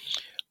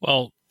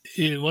 Well,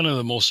 one of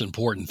the most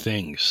important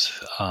things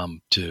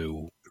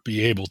to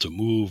be able to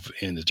move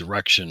in the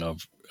direction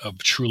of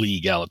truly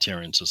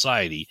egalitarian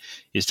society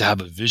is to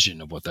have a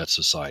vision of what that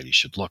society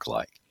should look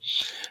like.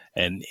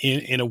 And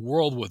in a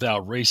world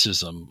without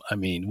racism,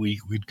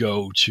 we'd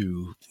go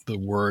to the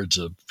words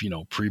of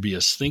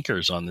previous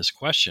thinkers on this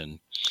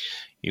question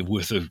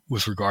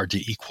with regard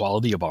to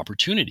equality of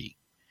opportunity.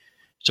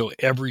 So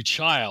every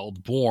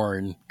child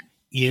born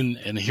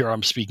and here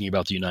I'm speaking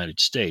about the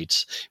United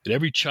States, but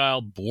every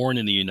child born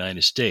in the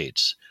United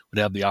States would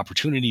have the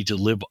opportunity to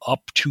live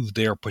up to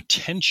their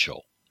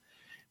potential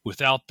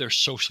without their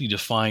socially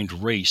defined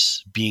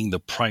race being the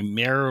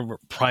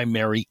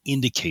primary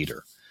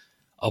indicator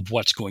of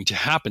what's going to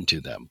happen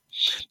to them.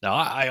 Now,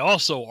 I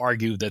also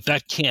argue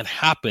that can't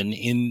happen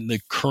in the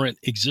current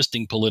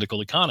existing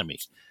political economy.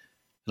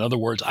 In other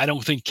words, I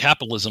don't think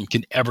capitalism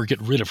can ever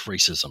get rid of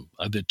racism.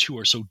 The two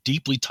are so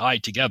deeply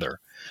tied together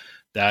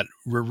that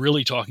we're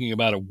really talking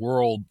about a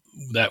world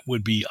that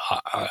would be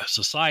a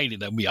society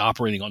that would be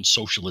operating on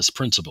socialist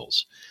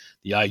principles.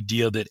 The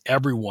idea that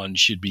everyone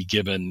should be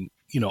given,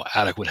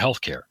 adequate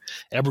health care.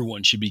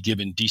 Everyone should be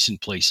given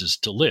decent places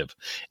to live.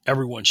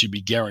 Everyone should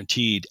be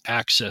guaranteed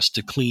access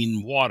to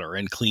clean water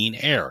and clean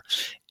air.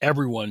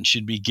 Everyone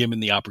should be given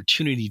the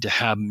opportunity to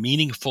have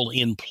meaningful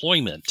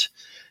employment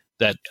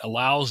that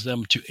allows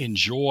them to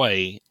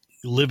enjoy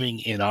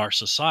living in our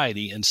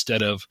society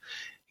instead of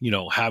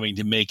having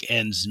to make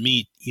ends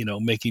meet,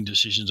 making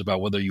decisions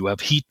about whether you have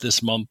heat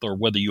this month or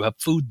whether you have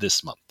food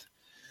this month.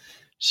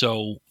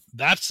 So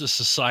that's the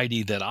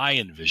society that I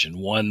envision,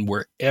 one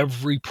where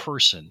every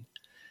person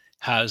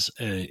has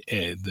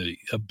the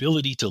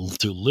ability to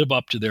live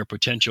up to their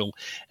potential,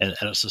 and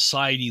a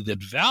society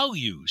that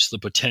values the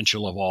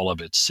potential of all of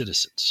its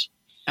citizens.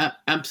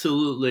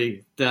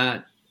 Absolutely.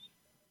 That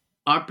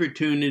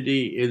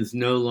opportunity is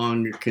no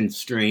longer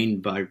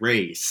constrained by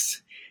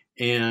race.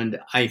 And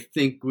I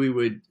think we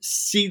would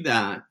see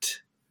that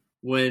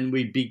when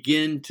we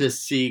begin to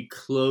see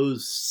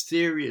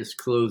serious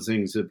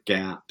closings of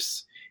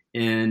gaps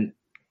and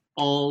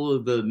all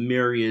of the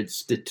myriad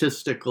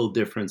statistical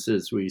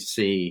differences we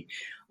see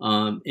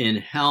in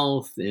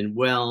health, in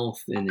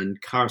wealth, in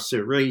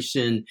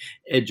incarceration,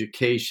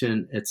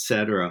 education,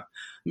 etc.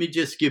 Let me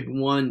just give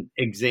one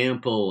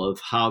example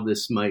of how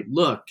this might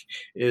look,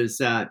 is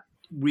that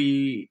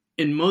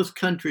in most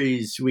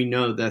countries, we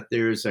know that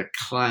there's a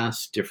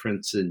class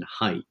difference in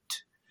height.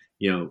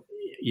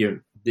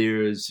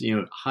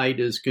 Height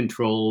is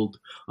controlled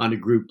on a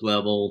group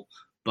level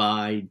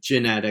by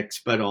genetics,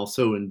 but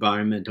also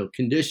environmental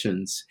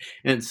conditions.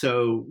 And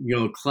so,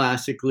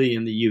 classically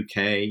in the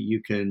UK,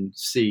 you can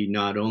see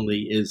not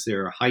only is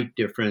there a height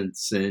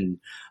difference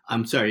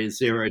is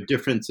there a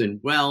difference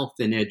in wealth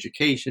and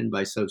education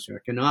by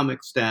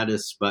socioeconomic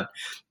status, but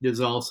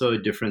there's also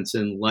a difference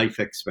in life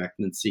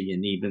expectancy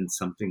and even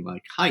something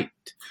like height,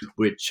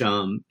 which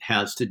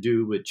has to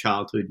do with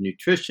childhood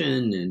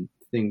nutrition and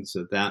things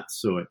of that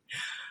sort.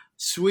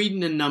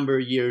 Sweden, a number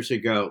of years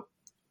ago,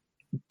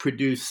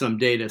 produced some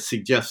data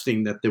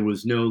suggesting that there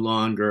was no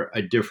longer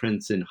a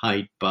difference in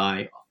height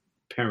by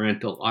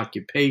parental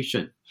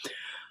occupation.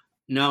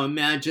 Now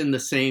imagine the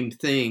same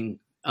thing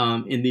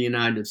in the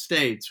United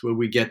States, where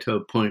we get to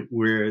a point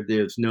where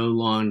there's no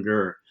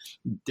longer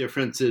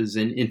differences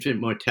in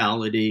infant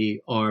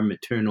mortality or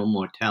maternal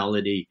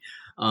mortality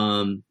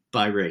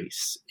by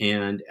race.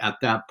 And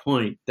at that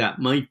point, that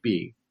might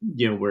be,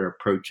 we're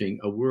approaching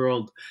a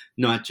world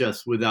not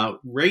just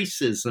without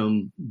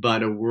racism,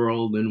 but a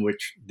world in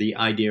which the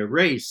idea of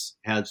race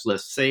has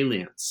less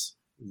salience,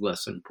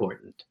 less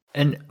important.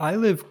 And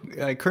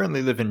I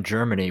currently live in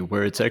Germany,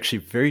 where it's actually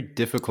very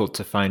difficult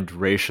to find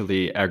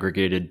racially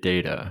aggregated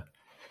data.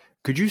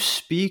 Could you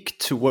speak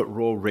to what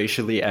role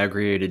racially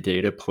aggregated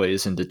data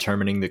plays in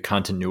determining the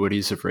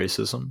continuities of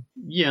racism?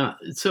 Yeah,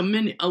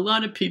 a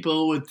lot of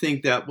people would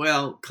think that,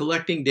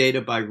 collecting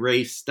data by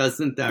race,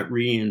 doesn't that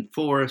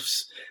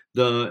reinforce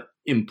the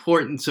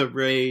importance of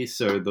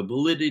race or the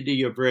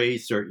validity of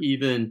race, or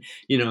even,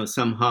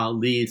 somehow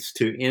leads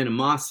to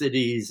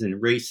animosities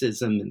and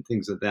racism and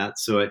things of that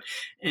sort.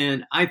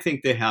 And I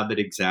think they have it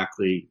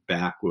exactly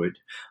backward.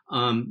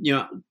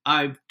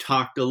 I've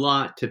talked a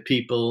lot to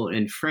people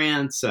in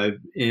France,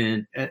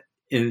 in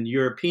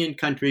European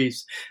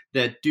countries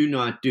that do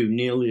not do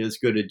nearly as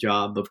good a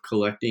job of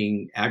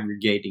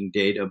aggregating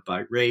data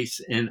by race.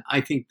 And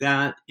I think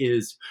that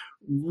is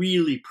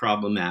really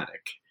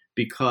problematic,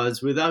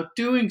 because without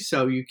doing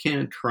so, you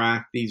can't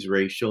track these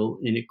racial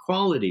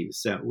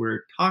inequalities that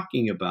we're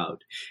talking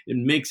about. It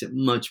makes it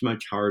much,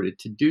 much harder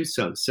to do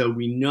so. So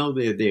we know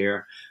they're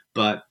there,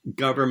 but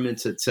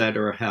governments, et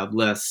cetera, have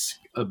less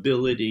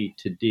ability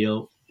to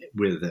deal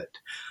with it.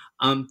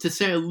 To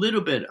say a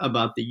little bit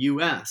about the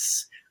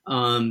U.S.,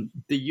 in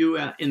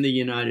the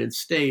United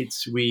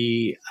States,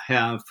 we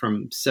have from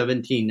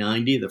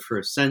 1790, the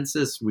first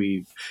census,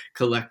 we've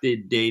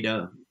collected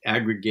data,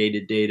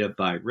 aggregated data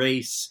by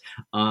race.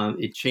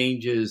 It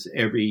changes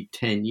every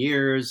 10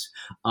 years,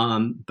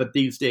 but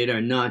these data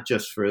are not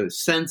just for the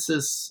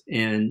census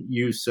and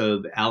use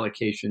of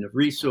allocation of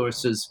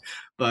resources,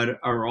 but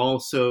are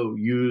also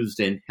used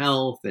in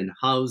health and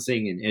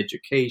housing and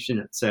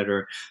education, et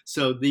cetera.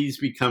 So these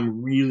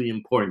become really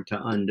important to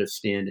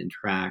understand and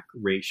track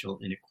racial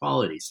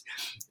inequalities.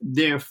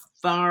 They're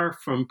far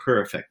from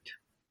perfect,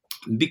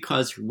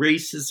 because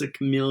race is a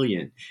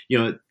chameleon.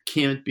 It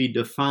can't be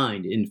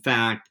defined. In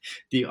fact,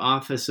 the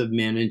Office of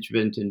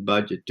Management and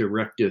Budget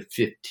Directive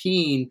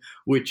 15,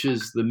 which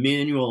is the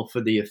manual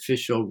for the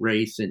official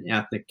race and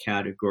ethnic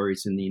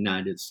categories in the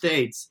United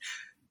States,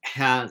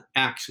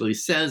 actually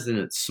says in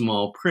its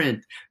small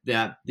print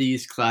that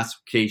these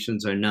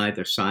classifications are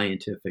neither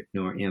scientific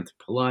nor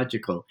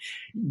anthropological.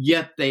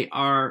 Yet they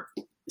are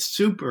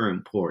super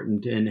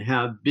important and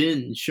have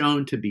been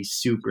shown to be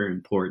super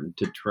important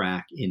to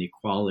track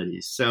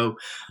inequalities. So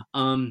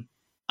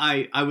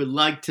I would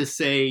like to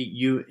say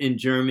you in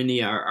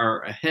Germany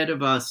are ahead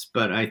of us,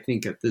 but I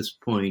think at this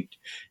point,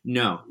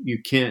 no,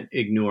 you can't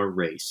ignore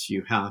race.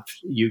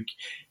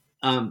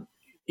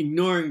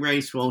 Ignoring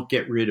race won't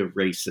get rid of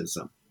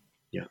racism.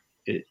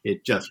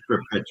 It just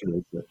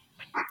perpetuates it.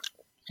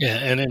 Yeah,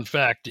 and in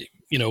fact,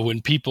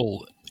 when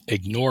people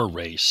ignore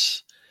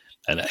race,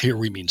 and here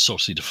we mean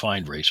socially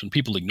defined race, when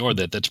people ignore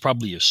that, that's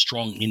probably a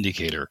strong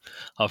indicator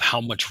of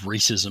how much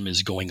racism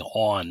is going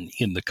on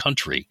in the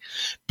country,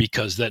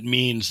 because that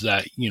means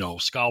that,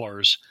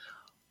 scholars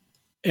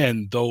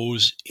and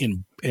those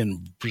in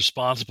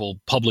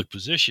responsible public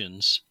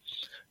positions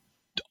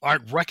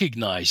aren't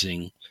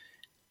recognizing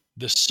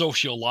the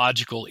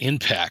sociological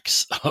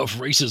impacts of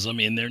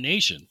racism in their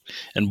nation,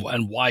 and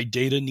why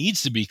data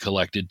needs to be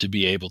collected to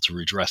be able to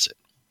redress it.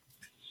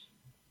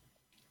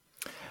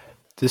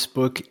 This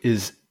book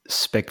is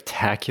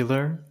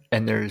spectacular,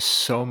 and there's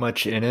so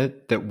much in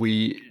it that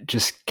we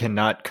just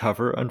cannot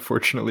cover,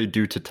 unfortunately,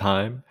 due to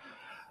time.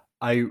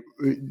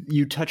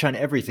 You touch on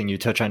everything. You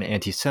touch on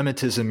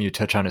anti-Semitism, you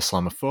touch on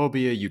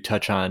Islamophobia, you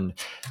touch on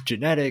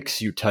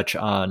genetics, you touch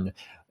on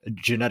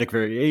genetic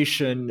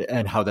variation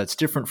and how that's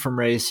different from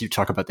race. You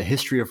talk about the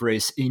history of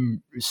race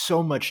in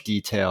so much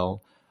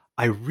detail.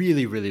 I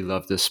really, really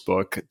love this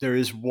book. There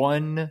is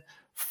one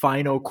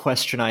final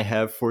question I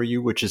have for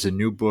you, which is a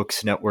New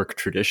Books Network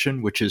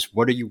tradition, which is,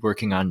 what are you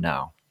working on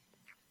now?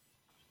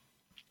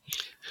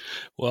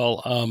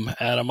 Well,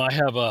 Adam, I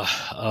have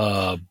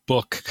a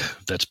book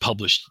that's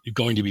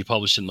going to be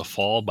published in the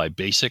fall by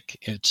Basic.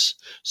 It's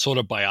sort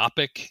of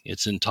biopic.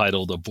 It's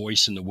entitled A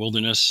Voice in the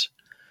Wilderness.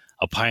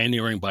 A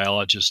pioneering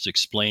biologist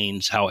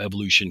explains how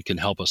evolution can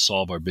help us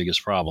solve our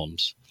biggest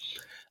problems.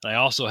 And I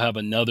also have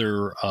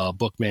another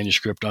book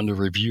manuscript under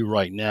review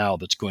right now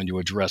that's going to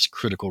address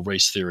critical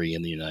race theory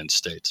in the United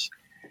States.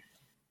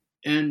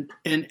 And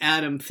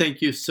Adam,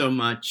 thank you so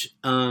much.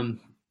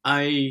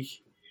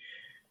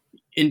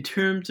 In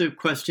terms of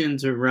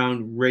questions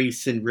around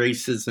race and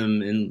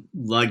racism, and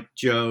like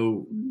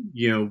Joe,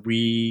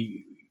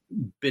 we've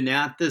been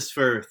at this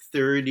for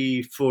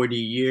 30, 40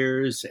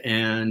 years,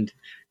 and,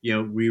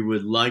 we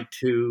would like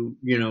to,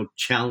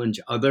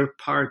 challenge other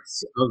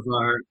parts of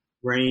our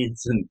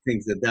brains and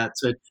things of that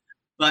sort.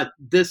 But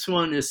this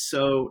one is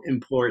so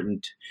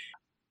important.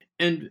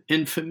 And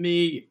for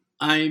me,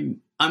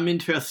 I'm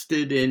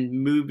interested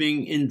in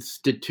moving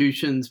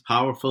institutions,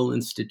 powerful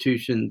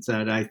institutions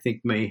that I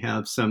think may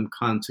have some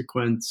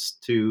consequence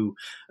to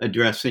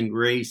addressing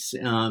race.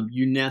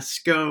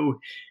 UNESCO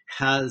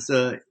has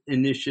an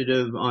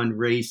initiative on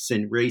race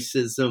and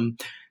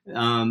racism.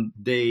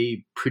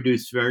 They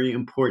produce very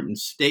important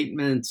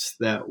statements,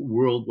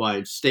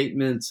 worldwide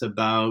statements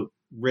about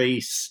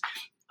race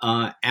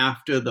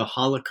after the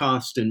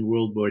Holocaust and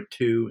World War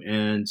II.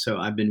 And so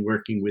I've been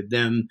working with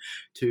them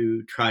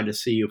to try to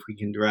see if we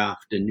can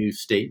draft a new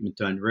statement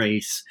on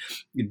race.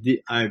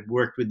 I've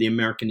worked with the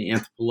American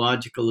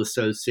Anthropological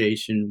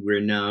Association.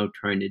 We're now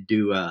trying to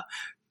do a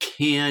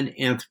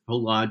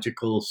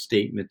pan-anthropological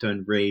statement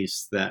on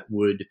race that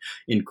would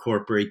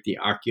incorporate the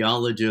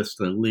archaeologist,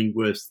 the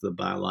linguist, the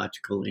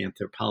biological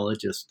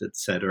anthropologist,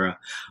 etc.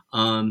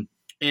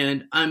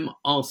 And I'm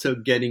also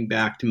getting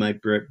back to my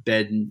bread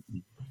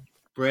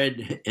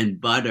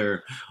and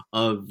butter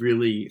of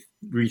really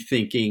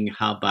rethinking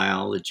how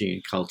biology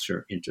and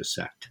culture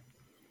intersect.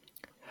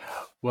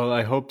 Well,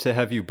 I hope to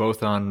have you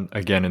both on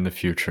again in the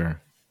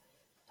future.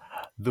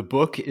 The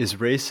book is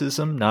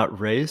Racism, Not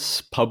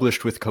Race,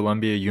 published with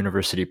Columbia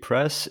University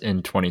Press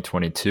in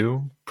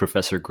 2022.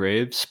 Professor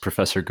Graves,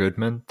 Professor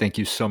Goodman, thank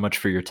you so much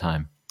for your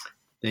time.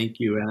 Thank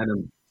you,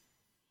 Adam.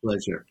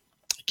 Pleasure.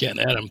 Again,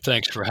 Adam,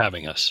 thanks for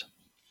having us.